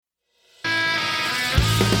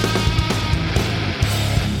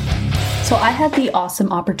So I had the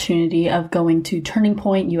awesome opportunity of going to Turning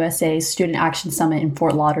Point USA's Student Action Summit in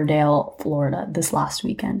Fort Lauderdale, Florida this last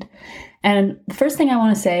weekend. And the first thing I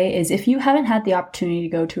want to say is if you haven't had the opportunity to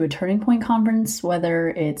go to a Turning Point conference, whether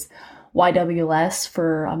it's YWLS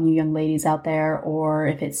for you young ladies out there, or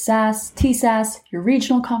if it's SAS, TSAS, your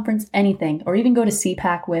regional conference, anything, or even go to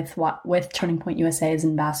CPAC with Turning Point USA as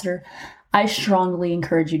ambassador, I strongly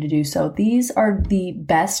encourage you to do so. These are the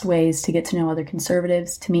best ways to get to know other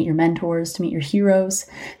conservatives, to meet your mentors, to meet your heroes,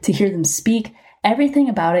 to hear them speak. Everything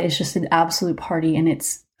about it is just an absolute party, and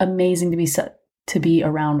it's amazing to be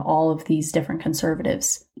around all of these different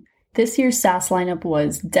conservatives. This year's SAS lineup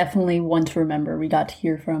was definitely one to remember. We got to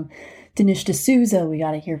hear from Dinesh D'Souza, we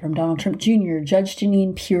got to hear from Donald Trump Jr., Judge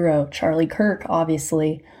Jeanine Pirro, Charlie Kirk,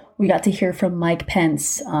 obviously. We got to hear from Mike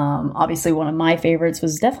Pence. Obviously, one of my favorites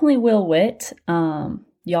was definitely Will Witt.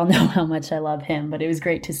 Y'all know how much I love him, but it was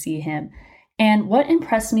great to see him. And what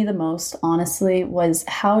impressed me the most, honestly, was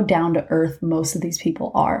how down to earth most of these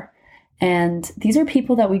people are. And these are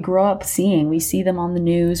people that we grow up seeing. We see them on the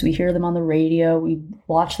news, we hear them on the radio, we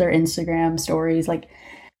watch their Instagram stories. Like,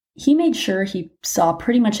 he made sure he saw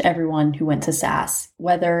pretty much everyone who went to SAS,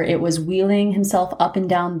 whether it was wheeling himself up and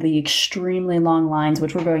down the extremely long lines,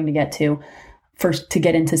 which we're going to get to. First, to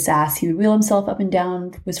get into SAS, he would wheel himself up and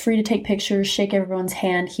down, was free to take pictures, shake everyone's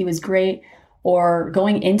hand. He was great. Or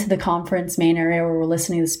going into the conference main area where we're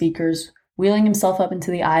listening to the speakers, wheeling himself up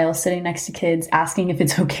into the aisle, sitting next to kids, asking if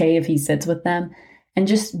it's okay if he sits with them, and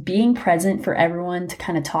just being present for everyone to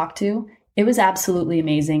kind of talk to. It was absolutely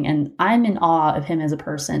amazing, and I'm in awe of him as a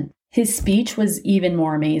person. His speech was even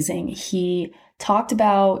more amazing. He talked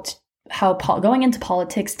about how going into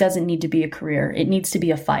politics doesn't need to be a career. It needs to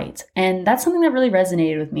be a fight. And that's something that really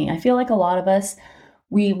resonated with me. I feel like a lot of us,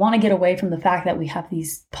 we want to get away from the fact that we have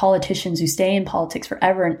these politicians who stay in politics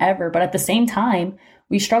forever and ever, but at the same time,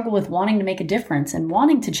 we struggle with wanting to make a difference and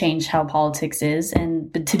wanting to change how politics is.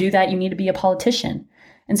 And to do that, you need to be a politician.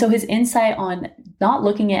 And so his insight on not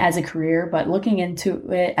looking at it as a career, but looking into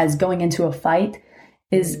it as going into a fight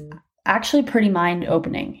is actually pretty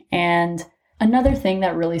mind-opening. And another thing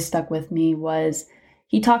that really stuck with me was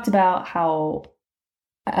he talked about how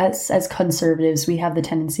as conservatives, we have the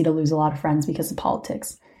tendency to lose a lot of friends because of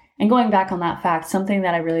politics. And going back on that fact, something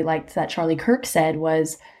that I really liked that Charlie Kirk said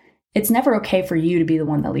was, it's never okay for you to be the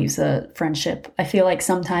one that leaves a friendship. I feel like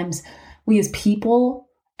sometimes we as people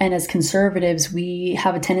and as conservatives, we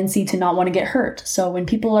have a tendency to not want to get hurt. So when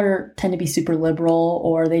people tend to be super liberal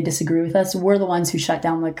or they disagree with us, we're the ones who shut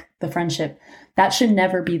down the friendship. That should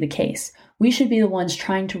never be the case. We should be the ones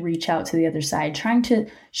trying to reach out to the other side, trying to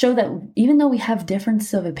show that even though we have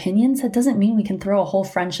difference of opinions, that doesn't mean we can throw a whole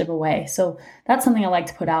friendship away. So that's something I like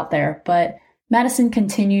to put out there. But Madison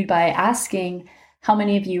continued by asking, how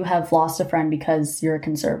many of you have lost a friend because you're a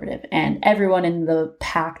conservative? And everyone in the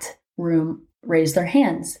packed room raised their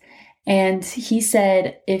hands. And he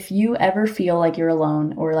said, if you ever feel like you're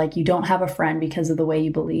alone or like you don't have a friend because of the way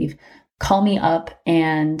you believe, call me up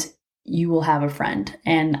and you will have a friend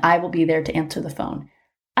and I will be there to answer the phone.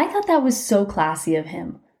 I thought that was so classy of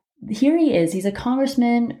him. Here he is. He's a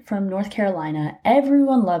congressman from North Carolina.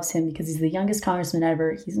 Everyone loves him because he's the youngest congressman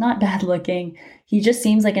ever. He's not bad looking. He just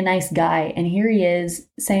seems like a nice guy. And here he is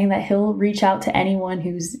saying that he'll reach out to anyone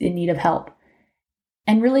who's in need of help.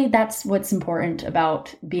 And really, that's what's important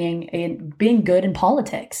about being good in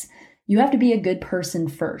politics. You have to be a good person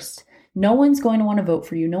first. No one's going to want to vote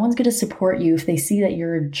for you. No one's going to support you if they see that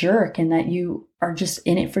you're a jerk and that you are just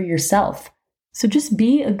in it for yourself. So just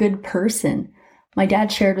be a good person. My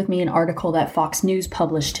dad shared with me an article that Fox News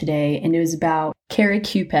published today, and it was about Kerry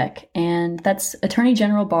Kupec, and that's Attorney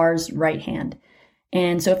General Barr's right hand.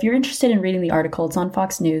 And so if you're interested in reading the article, it's on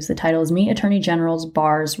Fox News. The title is Meet Attorney General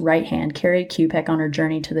Barr's right hand, Kerry Kupec, on her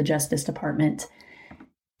journey to the Justice Department.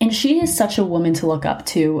 And she is such a woman to look up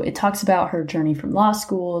to. It talks about her journey from law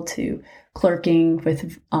school to clerking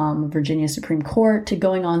with Virginia Supreme Court to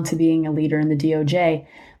going on to being a leader in the DOJ.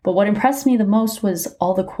 But what impressed me the most was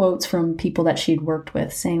all the quotes from people that she'd worked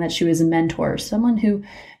with, saying that she was a mentor, someone who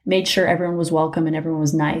made sure everyone was welcome and everyone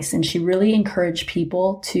was nice. And she really encouraged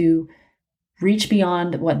people to reach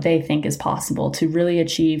beyond what they think is possible, to really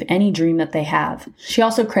achieve any dream that they have. She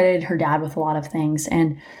also credited her dad with a lot of things,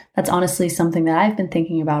 and that's honestly something that I've been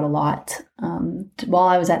thinking about a lot. While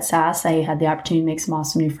I was at SAS, I had the opportunity to make some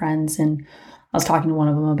awesome new friends, and I was talking to one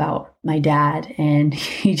of them about my dad, and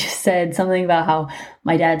he just said something about how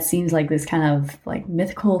my dad seems like this kind of like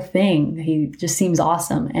mythical thing. He just seems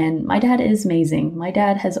awesome, and my dad is amazing. My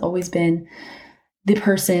dad has always been the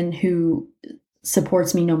person who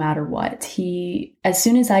supports me no matter what. As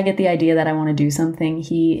soon as I get the idea that I want to do something,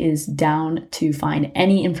 he is down to find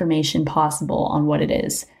any information possible on what it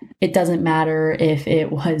is. It doesn't matter if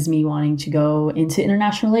it was me wanting to go into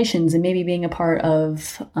international relations and maybe being a part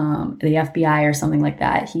of the FBI or something like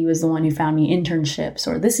that. He was the one who found me internships,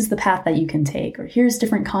 or this is the path that you can take, or here's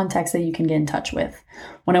different contexts that you can get in touch with.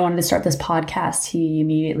 When I wanted to start this podcast, he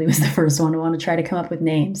immediately was the first one to want to try to come up with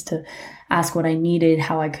names, to ask what I needed,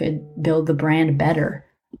 how I could build the brand better.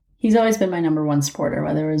 He's always been my number one supporter,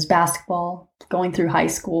 whether it was basketball, going through high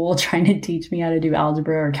school, trying to teach me how to do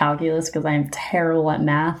algebra or calculus because I am terrible at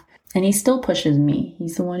math. And he still pushes me.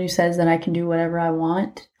 He's the one who says that I can do whatever I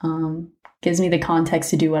want, gives me the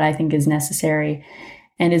context to do what I think is necessary,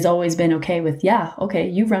 and has always been okay with, yeah, okay,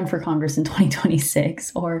 you run for Congress in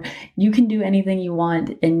 2026, or you can do anything you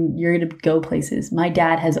want and you're going to go places. My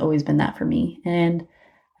dad has always been that for me. And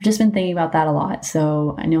I've just been thinking about that a lot.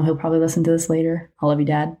 So I know he'll probably listen to this later. I love you,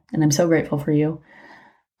 Dad. And I'm so grateful for you.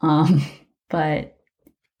 But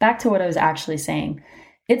back to what I was actually saying.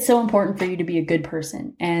 It's so important for you to be a good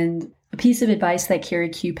person. And a piece of advice that Carrie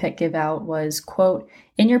Cupid gave out was, quote,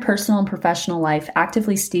 in your personal and professional life,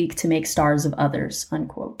 actively seek to make stars of others,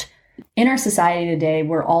 unquote. In our society today,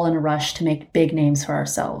 we're all in a rush to make big names for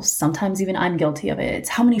ourselves. Sometimes even I'm guilty of it. It's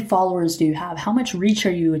how many followers do you have? How much reach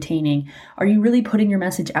are you attaining? Are you really putting your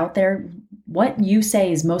message out there? What you say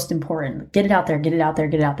is most important. Get it out there, get it out there,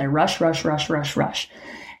 get it out there. Rush, rush, rush, rush, rush.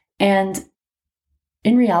 And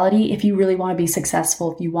in reality, if you really want to be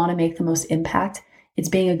successful, if you want to make the most impact, it's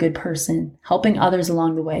being a good person, helping others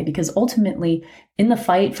along the way. Because ultimately, in the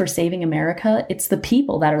fight for saving America, it's the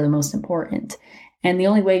people that are the most important. And the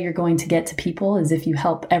only way you're going to get to people is if you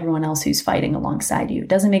help everyone else who's fighting alongside you. It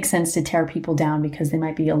doesn't make sense to tear people down because they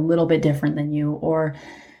might be a little bit different than you, or,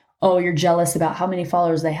 oh, you're jealous about how many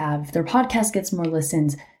followers they have. If their podcast gets more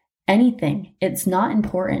listens. Anything. It's not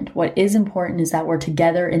important. What is important is that we're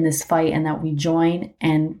together in this fight and that we join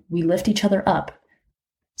and we lift each other up.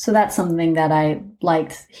 So that's something that I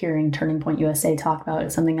liked hearing Turning Point USA talk about.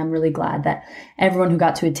 It's something I'm really glad that everyone who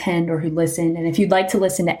got to attend or who listened. And if you'd like to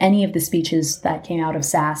listen to any of the speeches that came out of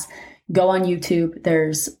SAS, go on YouTube.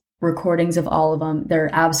 There's recordings of all of them. They're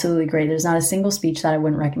absolutely great. There's not a single speech that I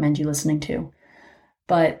wouldn't recommend you listening to.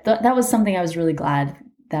 But that was something I was really glad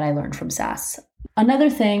that I learned from SAS. Another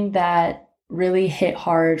thing that really hit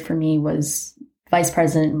hard for me was Vice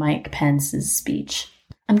President Mike Pence's speech.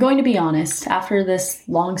 I'm going to be honest, after this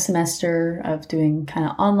long semester of doing kind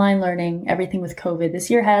of online learning, everything with COVID, this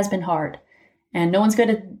year has been hard. And no one's going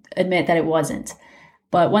to admit that it wasn't.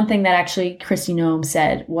 But one thing that actually Kristi Noem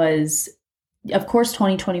said was, of course,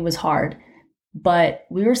 2020 was hard, but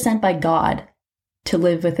we were sent by God to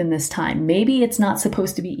live within this time. Maybe it's not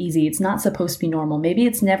supposed to be easy. It's not supposed to be normal. Maybe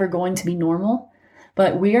it's never going to be normal.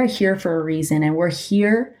 But we are here for a reason, and we're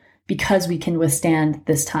here because we can withstand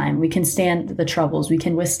this time. We can stand the troubles. We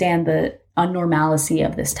can withstand the unnormality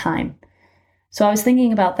of this time. So I was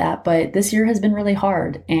thinking about that, but this year has been really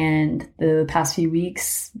hard, and the past few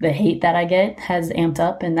weeks, the hate that I get has amped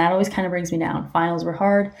up, and that always kind of brings me down. Finals were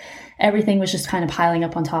hard. Everything was just kind of piling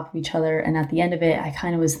up on top of each other, and at the end of it, I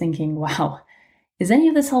kind of was thinking, wow, is any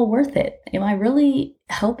of this all worth it? Am I really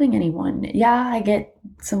helping anyone? Yeah, I get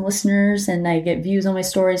some listeners and I get views on my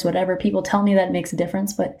stories, whatever. People tell me that it makes a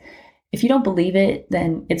difference. But if you don't believe it,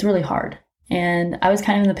 then it's really hard. And I was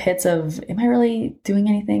kind of in the pits of, am I really doing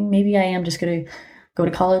anything? Maybe I am just going to go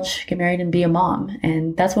to college, get married, and be a mom.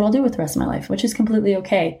 And that's what I'll do with the rest of my life, which is completely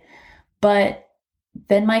okay. But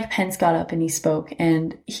then Mike Pence got up and he spoke.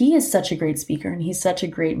 And he is such a great speaker and he's such a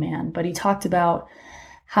great man. But he talked about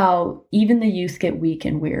how even the youth get weak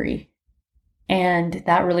and weary. And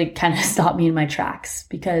that really kind of stopped me in my tracks,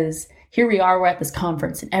 because here we are, we're at this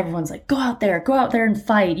conference and everyone's like, go out there and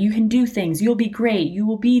fight. You can do things. You'll be great. You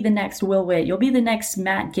will be the next Will Witt. You'll be the next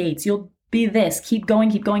Matt Gaetz. You'll be this. Keep going,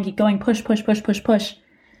 push, push, push, push, push.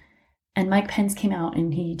 And Mike Pence came out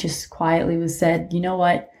and he just quietly said, you know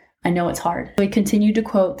what? I know it's hard. So he continued to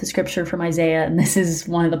quote the scripture from Isaiah, and this is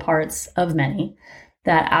one of the parts of many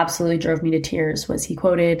that absolutely drove me to tears. Was he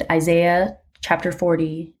quoted Isaiah chapter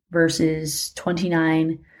 40, verses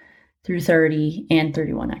 29 through 30 and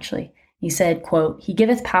 31, actually. He said, quote, he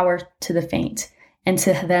giveth power to the faint, and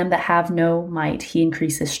to them that have no might he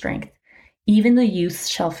increases strength. Even the youths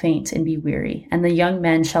shall faint and be weary, and the young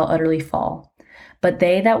men shall utterly fall. But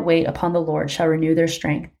they that wait upon the Lord shall renew their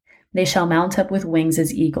strength. They shall mount up with wings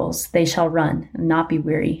as eagles. They shall run and not be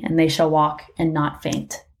weary, and they shall walk and not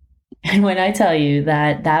faint. And when I tell you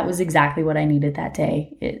that that was exactly what I needed that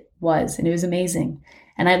day, it was, and it was amazing.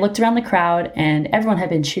 And I looked around the crowd and everyone had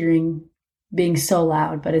been cheering, being so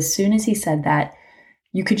loud. But as soon as he said that,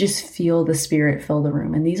 you could just feel the Spirit fill the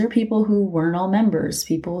room. And these are people who weren't all members,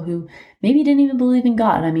 people who maybe didn't even believe in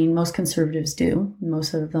God. I mean, most conservatives do.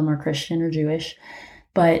 Most of them are Christian or Jewish.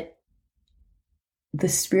 But the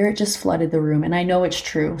Spirit just flooded the room. And I know it's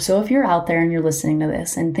true. So if you're out there and you're listening to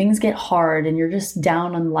this and things get hard and you're just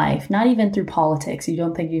down on life, not even through politics, you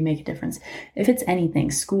don't think you make a difference. If it's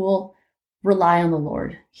anything, school, rely on the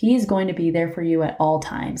Lord. He is going to be there for you at all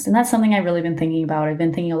times. And that's something I've really been thinking about. I've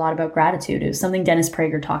been thinking a lot about gratitude. It was something Dennis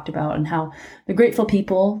Prager talked about, and how the grateful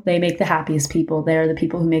people, they make the happiest people. They're the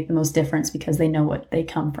people who make the most difference because they know what they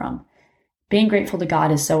come from. Being grateful to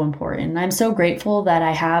God is so important. And I'm so grateful that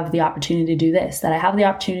I have the opportunity to do this, that I have the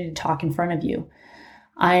opportunity to talk in front of you.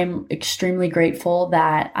 I'm extremely grateful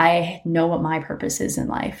that I know what my purpose is in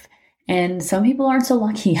life. And some people aren't so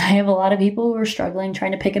lucky. I have a lot of people who are struggling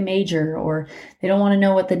trying to pick a major, or they don't want to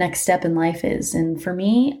know what the next step in life is. And for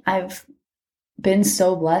me, I've been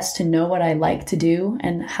so blessed to know what I like to do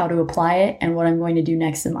and how to apply it and what I'm going to do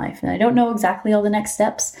next in life. And I don't know exactly all the next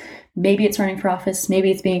steps. Maybe it's running for office.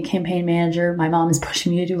 Maybe it's being a campaign manager. My mom is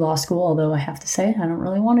pushing me to do law school, although I have to say I don't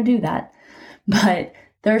really want to do that. But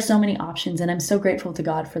there are so many options, and I'm so grateful to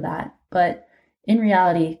God for that. But in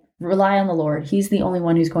reality, rely on the Lord. He's the only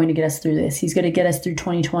one who's going to get us through this. He's going to get us through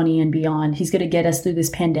 2020 and beyond. He's going to get us through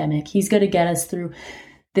this pandemic. He's going to get us through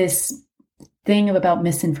this thing about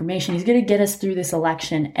misinformation. He's going to get us through this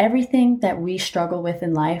election. Everything that we struggle with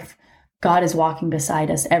in life, God is walking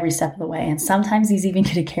beside us every step of the way. And sometimes he's even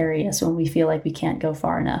going to carry us when we feel like we can't go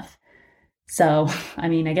far enough. So, I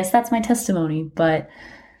mean, I guess that's my testimony, but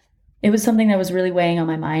it was something that was really weighing on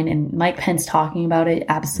my mind. And Mike Pence talking about it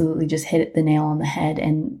absolutely just hit the nail on the head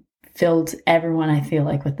and filled everyone, I feel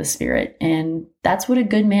like, with the Spirit. And that's what a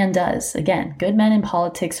good man does. Again, good men in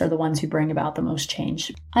politics are the ones who bring about the most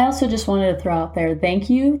change. I also just wanted to throw out there, thank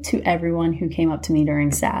you to everyone who came up to me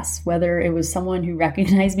during SAS, whether it was someone who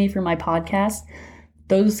recognized me from my podcast,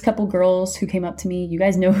 those couple girls who came up to me, you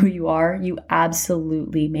guys know who you are. You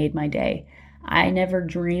absolutely made my day. I never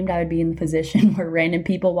dreamed I would be in the position where random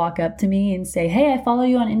people walk up to me and say, hey, I follow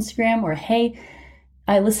you on Instagram, or hey,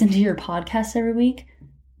 I listen to your podcast every week.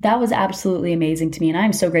 That was absolutely amazing to me. And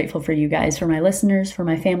I'm so grateful for you guys, for my listeners, for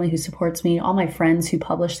my family who supports me, all my friends who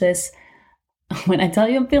publish this. When I tell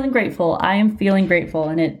you I'm feeling grateful, I am feeling grateful.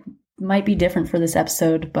 And it might be different for this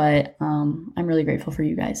episode, but I'm really grateful for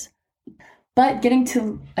you guys. But getting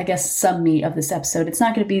to, I guess, some meat of this episode, it's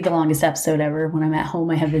not going to be the longest episode ever. When I'm at home,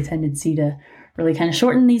 I have the tendency to really kind of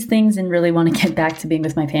shorten these things and really want to get back to being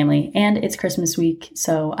with my family. And it's Christmas week,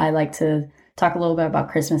 so I like to talk a little bit about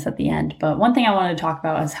Christmas at the end. But one thing I wanted to talk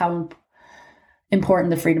about is how important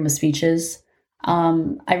the freedom of speech is.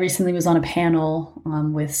 I recently was on a panel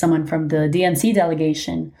with someone from the DNC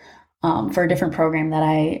delegation for a different program that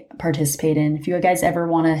I participate in. If you guys ever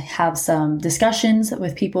want to have some discussions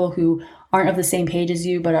with people who aren't of the same page as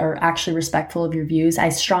you, but are actually respectful of your views, I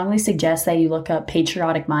strongly suggest that you look up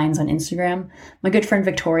Patriotic Minds on Instagram. My good friend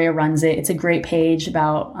Victoria runs it. It's a great page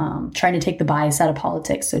about trying to take the bias out of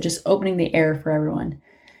politics. So just opening the air for everyone.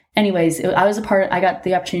 Anyways, I got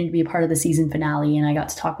the opportunity to be a part of the season finale, and I got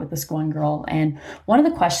to talk with this one girl. And one of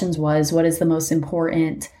the questions was, what is the most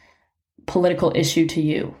important political issue to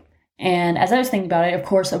you? And as I was thinking about it, of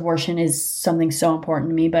course, abortion is something so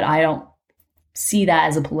important to me, but I don't see that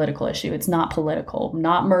as a political issue. It's not political.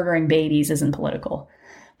 Not murdering babies isn't political.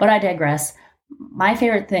 But I digress. My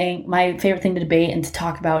favorite thing to debate and to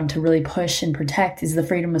talk about and to really push and protect is the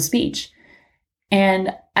freedom of speech.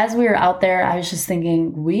 And as we were out there, I was just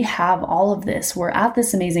thinking, we have all of this. We're at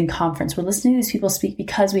this amazing conference. We're listening to these people speak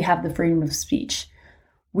because we have the freedom of speech.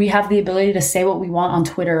 We have the ability to say what we want on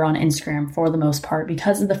Twitter or on Instagram for the most part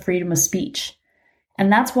because of the freedom of speech.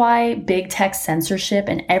 And that's why big tech censorship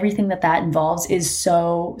and everything that involves is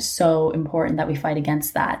so, so important that we fight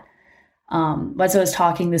against that. As I was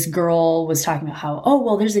talking, this girl was talking about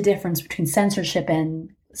how, there's a difference between censorship and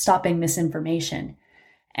stopping misinformation.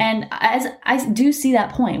 And as I do see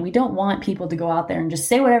that point, we don't want people to go out there and just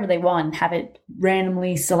say whatever they want and have it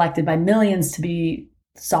randomly selected by millions to be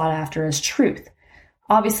sought after as truth.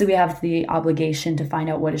 Obviously, we have the obligation to find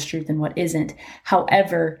out what is truth and what isn't.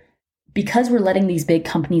 However, because we're letting these big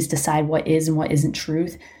companies decide what is and what isn't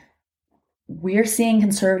truth, we're seeing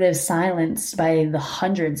conservatives silenced by the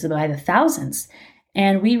hundreds, by the thousands.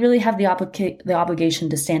 And we really have the obligation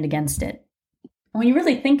to stand against it. When you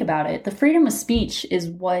really think about it, the freedom of speech is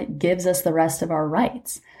what gives us the rest of our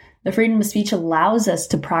rights. The freedom of speech allows us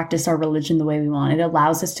to practice our religion the way we want. It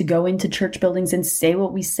allows us to go into church buildings and say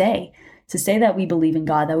what we say, to say that we believe in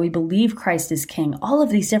God, that we believe Christ is King, all of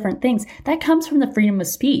these different things. That comes from the freedom of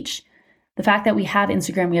speech. The fact that we have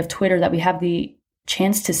Instagram, we have Twitter, that we have the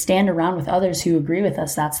chance to stand around with others who agree with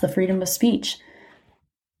us. That's the freedom of speech.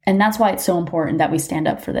 And that's why it's so important that we stand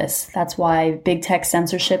up for this. That's why big tech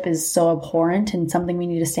censorship is so abhorrent and something we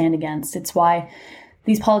need to stand against. It's why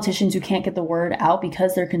these politicians who can't get the word out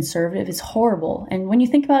because they're conservative is horrible. And when you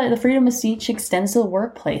think about it, the freedom of speech extends to the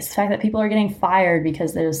workplace. The fact that people are getting fired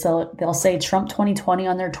because they'll say Trump 2020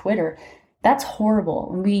 on their Twitter, that's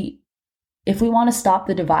horrible. If we want to stop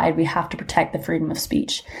the divide, we have to protect the freedom of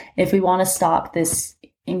speech. If we want to stop this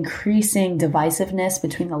increasing divisiveness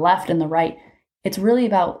between the left and the right, it's really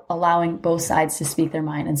about allowing both sides to speak their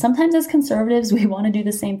mind. And sometimes as conservatives, we want to do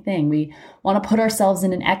the same thing. We want to put ourselves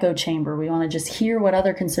in an echo chamber. We want to just hear what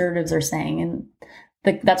other conservatives are saying.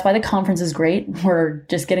 And that's why the conference is great. We're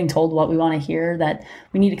just getting told what we want to hear, that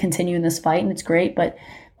we need to continue in this fight, and it's great. But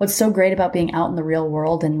what's so great about being out in the real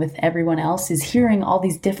world and with everyone else is hearing all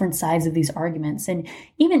these different sides of these arguments. And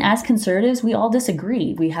even as conservatives, we all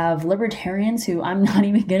disagree. We have libertarians who, I'm not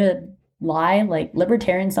even going to lie, like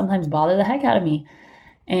libertarians sometimes bother the heck out of me.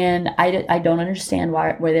 And I don't understand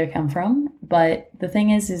where they come from. But the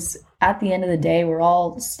thing is at the end of the day, we're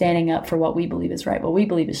all standing up for what we believe is right, what we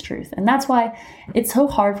believe is truth. And that's why it's so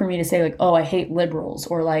hard for me to say like, oh, I hate liberals,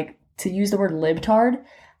 or like to use the word libtard.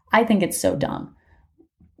 I think it's so dumb.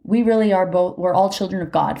 We really are we're all children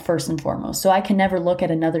of God first and foremost. So I can never look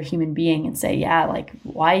at another human being and say, yeah, like,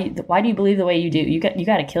 why do you believe the way you do? You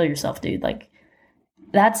got to kill yourself, dude. Like,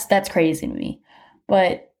 that's crazy to me.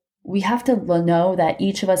 But we have to know that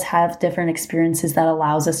each of us have different experiences that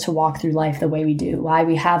allows us to walk through life the way we do, why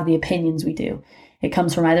we have the opinions we do. It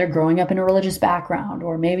comes from either growing up in a religious background,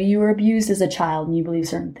 or maybe you were abused as a child and you believe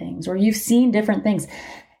certain things, or you've seen different things.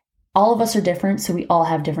 All of us are different, so we all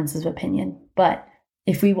have differences of opinion. But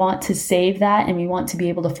if we want to save that and we want to be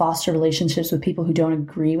able to foster relationships with people who don't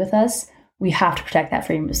agree with us, we have to protect that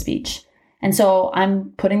freedom of speech. And so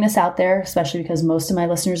I'm putting this out there, especially because most of my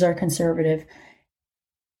listeners are conservative.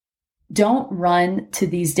 Don't run to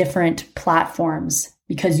these different platforms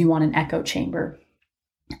because you want an echo chamber.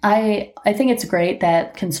 I think it's great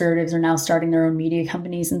that conservatives are now starting their own media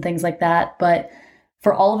companies and things like that. But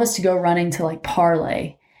for all of us to go running to like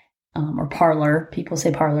Parler, or Parler, people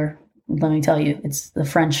say Parler. Let me tell you, it's the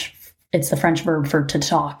French verb for to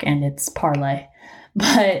talk, and it's parler.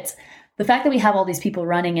 But the fact that we have all these people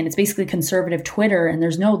running and it's basically conservative Twitter and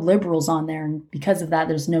there's no liberals on there, and because of that,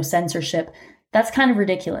 there's no censorship, that's kind of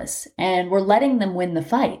ridiculous. And we're letting them win the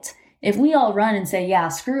fight. If we all run and say, yeah,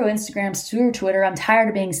 screw Instagram, screw Twitter, I'm tired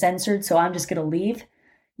of being censored, so I'm just going to leave.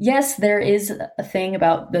 Yes, there is a thing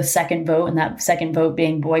about the second vote, and that second vote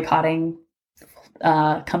being boycotting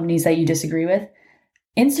companies that you disagree with.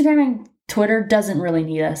 Instagram and Twitter doesn't really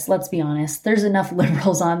need us, let's be honest. There's enough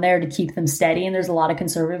liberals on there to keep them steady, and there's a lot of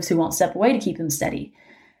conservatives who won't step away to keep them steady.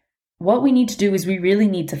 What we need to do is we really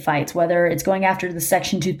need to fight, whether it's going after the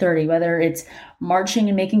Section 230, whether it's marching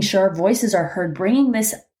and making sure our voices are heard, bringing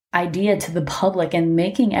this idea to the public and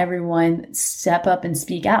making everyone step up and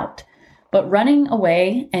speak out. But running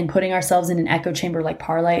away and putting ourselves in an echo chamber like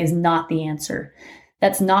Parler is not the answer.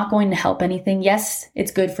 That's not going to help anything. Yes, it's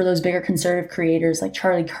good for those bigger conservative creators like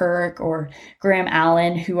Charlie Kirk or Graham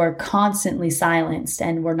Allen, who are constantly silenced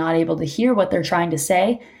and we're not able to hear what they're trying to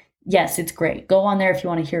say. Yes, it's great. Go on there if you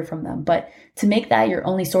want to hear from them. But to make that your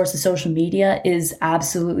only source of social media is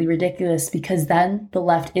absolutely ridiculous, because then the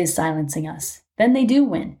left is silencing us. Then they do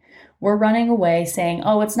win. We're running away saying,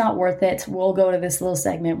 oh, it's not worth it. We'll go to this little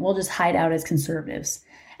segment. We'll just hide out as conservatives.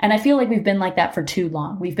 And I feel like we've been like that for too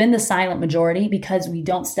long. We've been the silent majority because we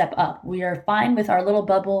don't step up. We are fine with our little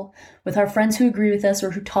bubble, with our friends who agree with us or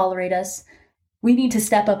who tolerate us. We need to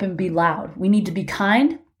step up and be loud. We need to be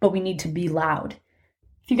kind, but we need to be loud.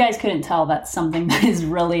 If you guys couldn't tell, that's something that is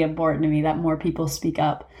really important to me, that more people speak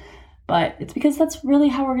up. But it's because that's really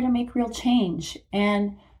how we're going to make real change.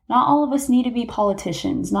 And not all of us need to be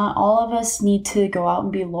politicians. Not all of us need to go out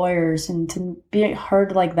and be lawyers and to be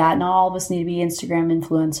heard like that. Not all of us need to be Instagram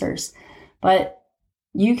influencers. But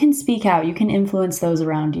you can speak out. You can influence those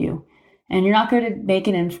around you. And you're not going to make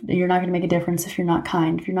a difference if you're not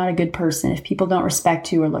kind, if you're not a good person, if people don't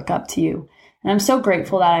respect you or look up to you. And I'm so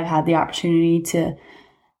grateful that I've had the opportunity to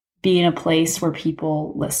be in a place where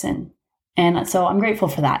people listen. And so I'm grateful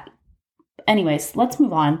for that. Anyways, let's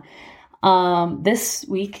move on. This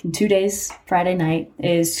week, in 2 days, Friday night,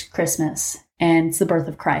 is Christmas, and it's the birth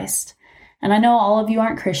of Christ. And I know all of you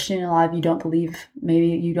aren't Christian. A lot of you don't believe, maybe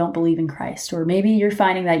you don't believe in Christ, or maybe you're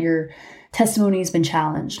finding that your testimony has been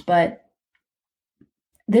challenged. But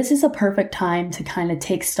this is a perfect time to kind of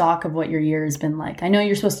take stock of what your year has been like. I know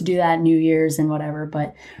you're supposed to do that New Year's and whatever,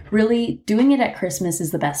 but really doing it at Christmas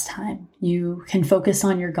is the best time. You can focus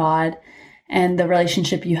on your God and the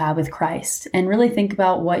relationship you have with Christ, and really think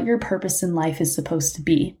about what your purpose in life is supposed to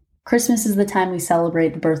be. Christmas is the time we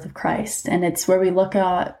celebrate the birth of Christ, and it's where we look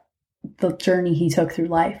at the journey he took through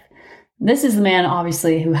life. This is the man,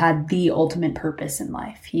 obviously, who had the ultimate purpose in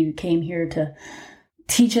life. He came here to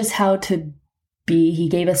teach us how to be. He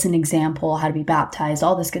gave us an example, how to be baptized,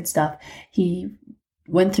 all this good stuff. He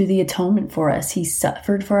went through the atonement for us. He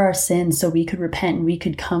suffered for our sins so we could repent and we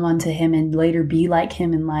could come unto him and later be like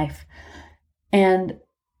him in life. And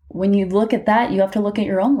when you look at that, you have to look at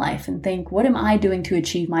your own life and think, what am I doing to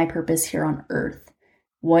achieve my purpose here on earth?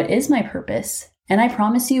 What is my purpose? And I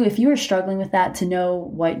promise you, if you are struggling with that, to know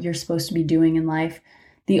what you're supposed to be doing in life,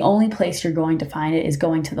 the only place you're going to find it is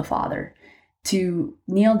going to the Father, to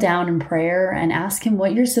kneel down in prayer and ask him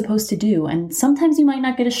what you're supposed to do. And sometimes you might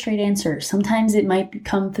not get a straight answer. Sometimes it might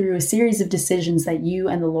come through a series of decisions that you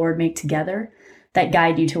and the Lord make together that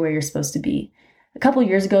guide you to where you're supposed to be. A couple of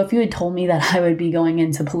years ago, if you had told me that I would be going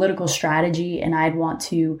into political strategy and I'd want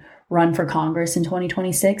to run for Congress in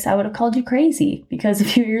 2026, I would have called you crazy, because a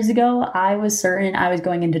few years ago, I was certain I was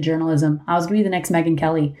going into journalism. I was going to be the next Megyn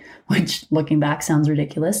Kelly, which looking back sounds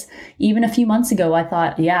ridiculous. Even a few months ago, I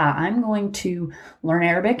thought, yeah, I'm going to learn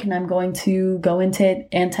Arabic and I'm going to go into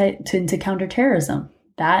counterterrorism.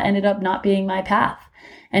 That ended up not being my path.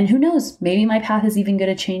 And who knows, maybe my path is even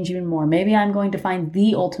going to change even more. Maybe I'm going to find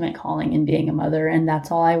the ultimate calling in being a mother, and that's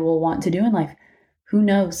all I will want to do in life. Who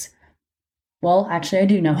knows? Well, actually, I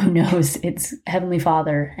do know who knows. It's Heavenly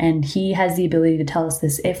Father, and he has the ability to tell us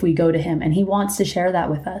this if we go to him, and he wants to share that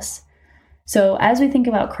with us. So as we think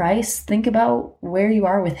about Christ, think about where you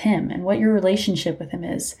are with him and what your relationship with him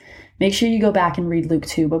is. Make sure you go back and read Luke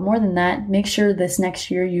 2, but more than that, make sure this next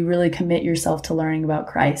year you really commit yourself to learning about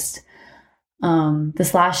Christ.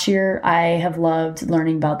 This last year, I have loved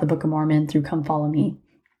learning about the Book of Mormon through Come Follow Me.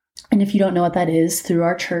 And if you don't know what that is, through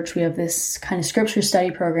our church, we have this kind of scripture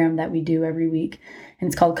study program that we do every week. And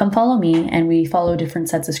it's called Come Follow Me. And we follow different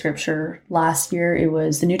sets of scripture. Last year, it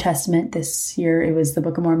was the New Testament. This year, it was the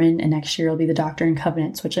Book of Mormon. And next year, it'll be the Doctrine and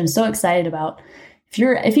Covenants, which I'm so excited about.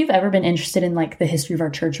 If you've ever been interested in like the history of our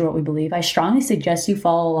church or what we believe, I strongly suggest you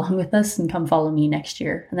follow along with us and come follow me next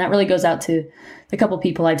year. And that really goes out to the couple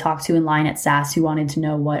people I talked to in line at SAS who wanted to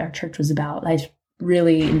know what our church was about. I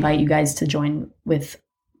really invite you guys to join with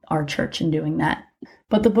our church in doing that.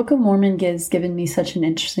 But the Book of Mormon has given me such an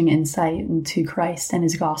interesting insight into Christ and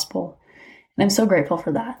his gospel. And I'm so grateful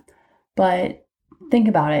for that. But think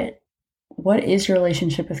about it. What is your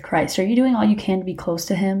relationship with Christ? Are you doing all you can to be close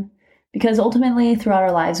to him? Because ultimately, throughout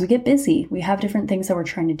our lives, we get busy. We have different things that we're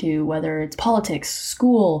trying to do, whether it's politics,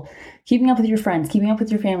 school, keeping up with your friends, keeping up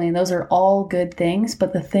with your family, and those are all good things.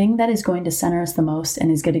 But the thing that is going to center us the most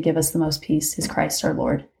and is going to give us the most peace is Christ our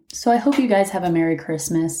Lord. So I hope you guys have a Merry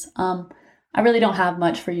Christmas. I really don't have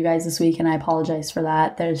much for you guys this week, and I apologize for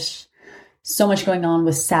that. There's so much going on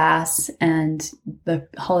with SAS and the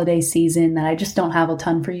holiday season that I just don't have a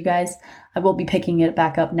ton for you guys. I will be picking it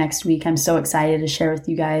back up next week. I'm so excited to share with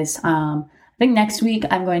you guys. I think next week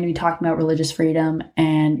I'm going to be talking about religious freedom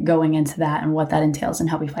and going into that and what that entails and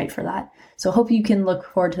how we fight for that. So I hope you can look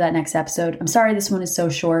forward to that next episode. I'm sorry this one is so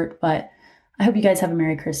short, but I hope you guys have a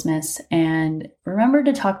Merry Christmas. And remember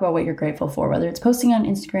to talk about what you're grateful for, whether it's posting on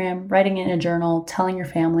Instagram, writing it in a journal, telling your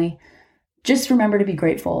family. Just remember to be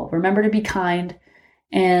grateful. Remember to be kind.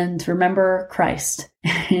 And remember Christ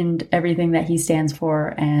and everything that he stands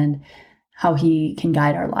for and how he can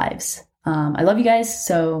guide our lives. I love you guys.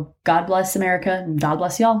 So God bless America and God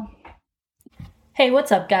bless y'all. Hey,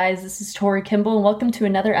 what's up, guys? This is Tori Kimball, and welcome to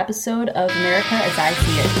another episode of America as I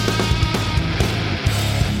See It.